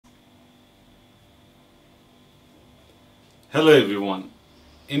Hello everyone.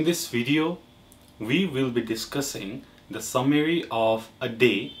 In this video, we will be discussing the summary of a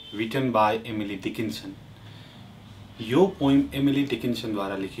day written by Emily Dickinson. यो poem Emily Dickinson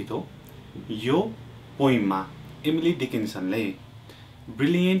द्वारा लिखित हो। यो पोइममा Emily डिकिन्सनले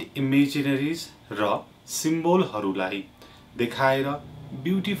brilliant इमेजिनरीज र सिम्बोलहरूलाई देखाएर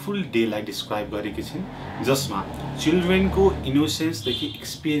beautiful डेलाई describe गरेकी छिन्, जसमा चिल्ड्रेनको इनोसेन्स देखि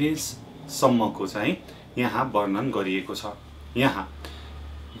एक्सपिरियन्स सम्मको चाहिँ यहाँ वर्णन गरिएको छ। यहाँ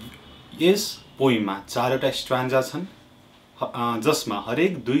यस पोइममा चारवटा स्ट्रान्जा छन्, जसमा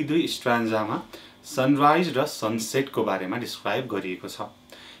हरेक दुई स्ट्रान्जामा सनराइज र सनसेटको बारेमा डिस्क्राइब गरिएको छ।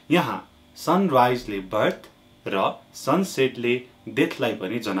 यहाँ सनराइजले बर्थ र सनसेटले डेथलाई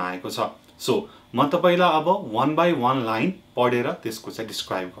पनि जनाएको छ। सो म तपाईलाई अब 1 by 1 लाइन पढेर त्यसको चाहिँ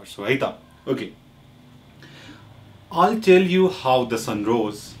डिस्क्राइब गर्छु है त। Okay, I'll tell you how the sun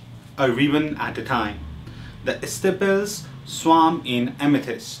rose, a ribbon at a time. The staples swam in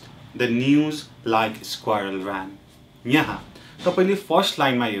amethyst. The news like squirrel ran. यहाँ तपाईले फर्स्ट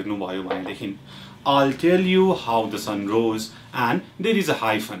लाइनमा हेर्नुभयो भनेदेखि I'll tell you how the sun rose and there is a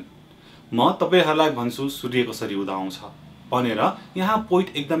hyphen. म तपाईहरुलाई भन्छु सूर्य कसरी उदाउँछ भनेर यहाँ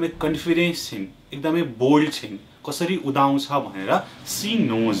पोइट एकदमै कन्फिडेन्स छिन्, एकदमै बोल्ड छिन्, कसरी उदाउँछ भनेर सी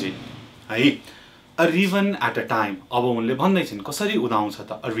नोज इट है। A ribbon at a time. अब उनले भन्दै छिन् कसरी उदाउँछ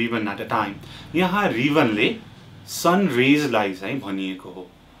त a ribbon at a time. यहाँ रिबनले सन रेजलाई चाहिँ भनिएको हो,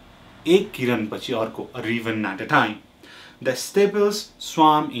 एक किरण पछि अर्को, a ribbon at a time. The staples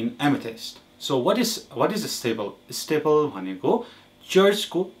swam in amethyst. So what is a staple? Staple भनेको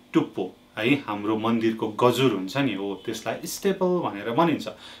चर्चको टुप्पो है, हाम्रो मन्दिरको गजुर हुन्छ नि हो, त्यसलाई स्टेपल भनेर भनिन्छ,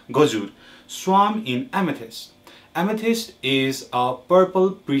 गजुर। Swam in amethyst. Amethyst is a purple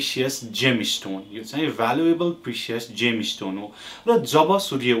precious gemstone. यो चाहिँ valuable precious gemstone हो र जब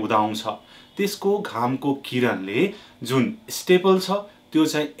सूर्य उदाउँछ त्यसको घामको किरणले जुन स्टेपल छ त्यो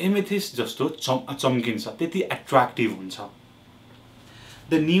चाहिँ एमेथिस्ट जस्तो चम्किन्छ, त्यति एट्र्याक्टिभ हुन्छ।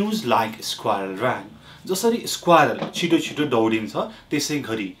 The news like squirrel ran. जसरी स्क्वारल छिटो छिटो दौडिन्छ त्यसै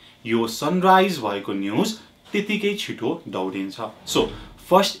गरी यो सनराइज भएको न्यूज त्यतिकै छिटो दौडिन्छ। सो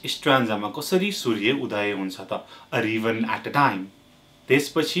फर्स्ट स्ट्रान्जामा कसरी सूर्य उदय हुन्छ त a ribbon at a time.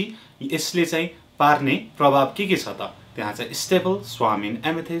 त्यसपछि यसले चाहिँ पार्ने प्रभाव के छ त, त्यहाँ चाहिँ स्टेपल swam in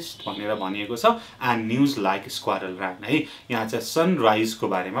amethyst भनेर भनिएको छ and news like squirrel ran है, यहाँ चाहिँ सनराइज को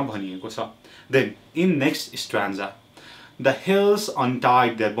बारेमा भनिएको छ। Then in next stanza, the hills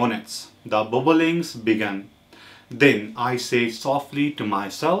untied their bonnets, the bubblings began. Then I said softly to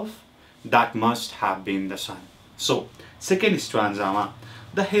myself, that must have been the sun. So second stanza मा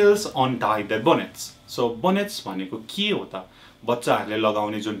the hills untied their bonnets. So bonnets भनेको के हो त, बच्चाहरूले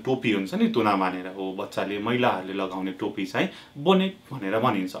लगाउने जुन टोपी हुन्छ नि तुना मानेर हो, बच्चाले महिलाहरूले लगाउने टोपी चाहिँ बोनेट भनेर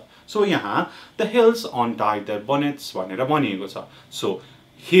भनिन्छ। सो यहाँ the hills untied their bonnets भनेर भनिएको छ। सो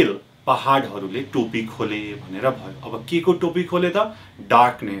हिल पहाडहरूले टोपी खोले भनेर भयो। अब के को टोपी खोले त,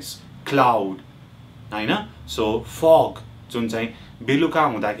 डार्कनेस, क्लाउड हैन, सो फग जुन चाहिँ बेलुका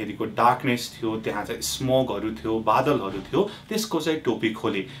हुँदाखेरिको डार्कनेस थियो, त्यहाँ चाहिँ स्मोगहरु थियो, बादलहरु थियो, त्यसको चाहिँ टोपी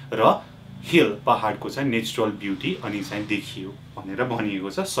खोले र हिल पहाडको चाहिँ नेचुरल ब्युटी अनि चाहिँ देखियो भनेर भनिएको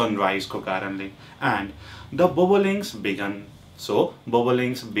छ सनराइज को कारणले। And the बबलिङ्स begin. So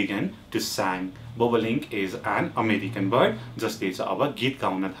बबलिङ्स begin to sang. बबलिङ is an American bird जसले चाहिँ अब गीत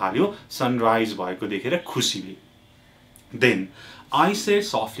गाउन थाल्यो सनराइज भएको देखेर खुसीले। Then I said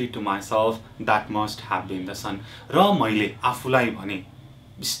softly to myself, that must have been the sun. र मैले आफुलाई भने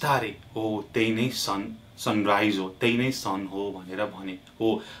बिस्तारै, हो त्यही नै सनराइज हो, त्यही नै सन हो भनेर भने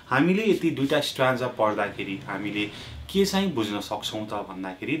हो। हामीले यति दुईटा स्ट्रान्जा पढ्दाखेरि हामीले के चाहिँ बुझ्न सक्छौं त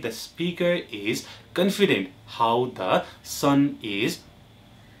भन्दाखेरि the speaker is confident how the sun is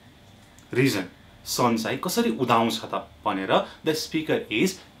reason, सन चाहिँ कसरी उदाउँछ त भनेर the speaker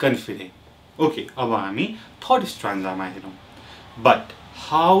is confident. Okay, अब हामी थर्ड स्ट्रान्जामा हेरौं। But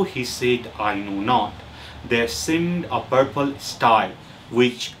how he said I know not. There seemed a purple sty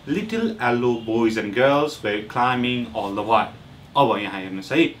which little yellow boys and girls were climbing all the while. अब यहाँ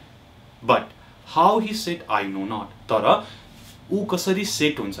हेर्नुस् है, but how he said I know not. तर ऊ कसरी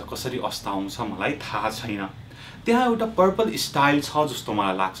set हुन्छ, कसरी अस्ताउँछ मलाई थाहा छैन। त्यहाँ एउटा पर्पल स्टाइल छ जस्तो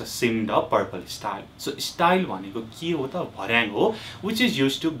मलाई लाग्छ, seemed a purple style. So style भनेको के हो त, भर्याङ हो, which is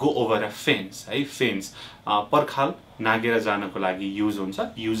used to go over a fence है, फेन्स पर्खाल नागेर जानको लागि युज हुन्छ,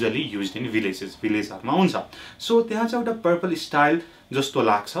 युजुअली युज्ड इन विलेजेस, विलेजहरुमा हुन्छ। सो त्यहाँ चाहिँ एउटा पर्पल स्टाइल जस्तो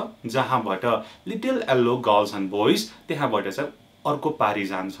लाग्छ जहाँबाट little yellow girls and boys त्यहाँबाट चाहिँ अर्को पारी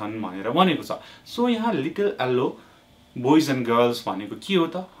जान्छन् भनेर भनेको छ। सो यहाँ little yellow boys and girls भनेको के हो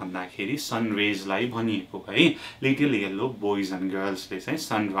त भन्दाखेरि सन रेजलाई भनिएको है। लिटिल येल्लो बोइज एन्ड गर्ल्सले चाहिँ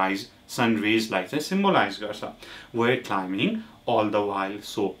सन रेजलाई चाहिँ सिम्बलाइज गर्छ। Where climbing all the while,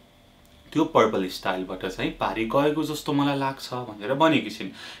 so त्यो पर्पल स्टाइलबाट चाहिँ पारी गएको जस्तो मलाई लाग्छ भनेर भनेकी छिन्।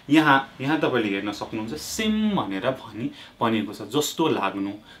 यहाँ तपाईले हेर्न सक्नुहुन्छ सिम भनेर भनेको छ जस्तो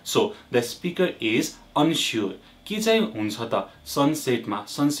लाग्नु। सो द स्पिकर इज अनस्योर, के चाहिँ हुन्छ त सनसेटमा,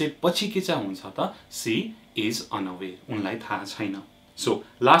 सनसेट पछि के चाहिँ हुन्छ त सी इज अनअवेयर, उनलाई थाहा छैन। So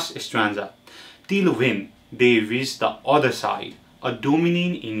last स्ट्रान्जा, till when they rich the other side a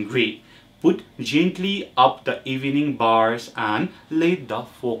डोमिनिन in grey put gently up the evening bars and let the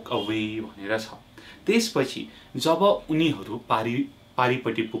folk away भनेर छ। त्यसपछि जब उनीहरू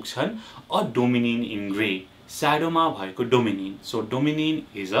पारीपट्टि पुग्छन् अ डोमिनिन इन ग्रे, स्याडोमा भएको डोमिनिन, so डोमिनिन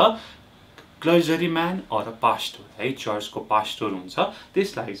is a क्लर्जरीम्यान or a pastor है, चर्चको pastor हुन्छ,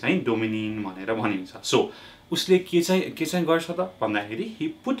 त्यसलाई चाहिँ डोमिनिन भनेर भनिन्छ। सो उसले के चाहिँ गर्छ त भन्दाखेरि ही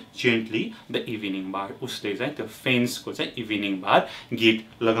पुट जेन्टली द इभिनिङ बार, उसले चाहिँ त्यो फेन्सको चाहिँ इभिनिङ बार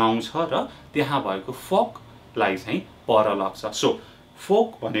गेट लगाउँछ र त्यहाँ भएको फोकलाई चाहिँ पर लग्छ। सो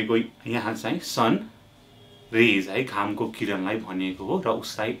फोक भनेको यहाँ चाहिँ सन रेज है, घामको किरणलाई भनेको हो र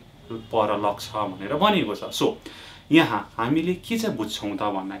उसलाई पर लग्छ भनेर भनेको छ। सो यहाँ हामीले के चाहिँ बुझ्छौँ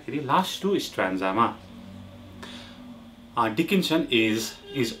त भन्दाखेरि last two स्ट्रान्जामा Dickinson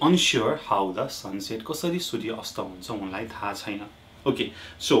is unsure how the sunset, कसरी सूर्य अस्त हुन्छ उनलाई थाहा छैन। ओके,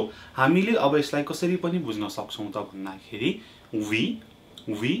 सो हामीले अब यसलाई कसरी पनि बुझ्न सक्छौँ त भन्दाखेरि वी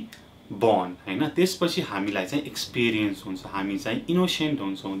born हैन, त्यसपछि हामीलाई चाहिँ एक्सपिरियन्स हुन्छ, हामी चाहिँ इनोसेन्ट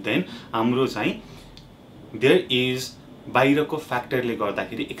हुन्छौँ, देन हाम्रो चाहिँ देयर इज बाहिरको फ्याक्टरले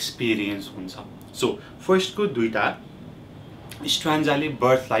गर्दाखेरि एक्सपिरियन्स हुन्छ। सो फर्स्टको दुईटा स्ट्रान्जाले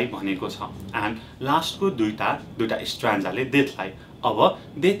बर्थलाई भनेको छ एन्ड लास्टको दुईटा स्ट्रान्जाले डेथलाई। अब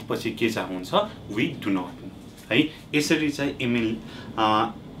डेथ पछि के चाहिँ हुन्छ वी डु नट नो है। यसरी चाहिँ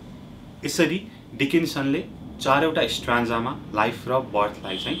यसरी डिकिन्सनले चारवटा स्ट्रान्जामा लाइफ र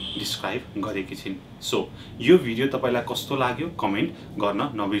बर्थलाई चाहिँ डिस्क्राइब गरेकी छिन्। सो यो भिडियो तपाईलाई कस्तो लाग्यो कमेन्ट गर्न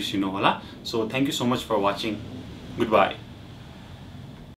नबिर्सिनु होला। So thank you so much for watching, good by.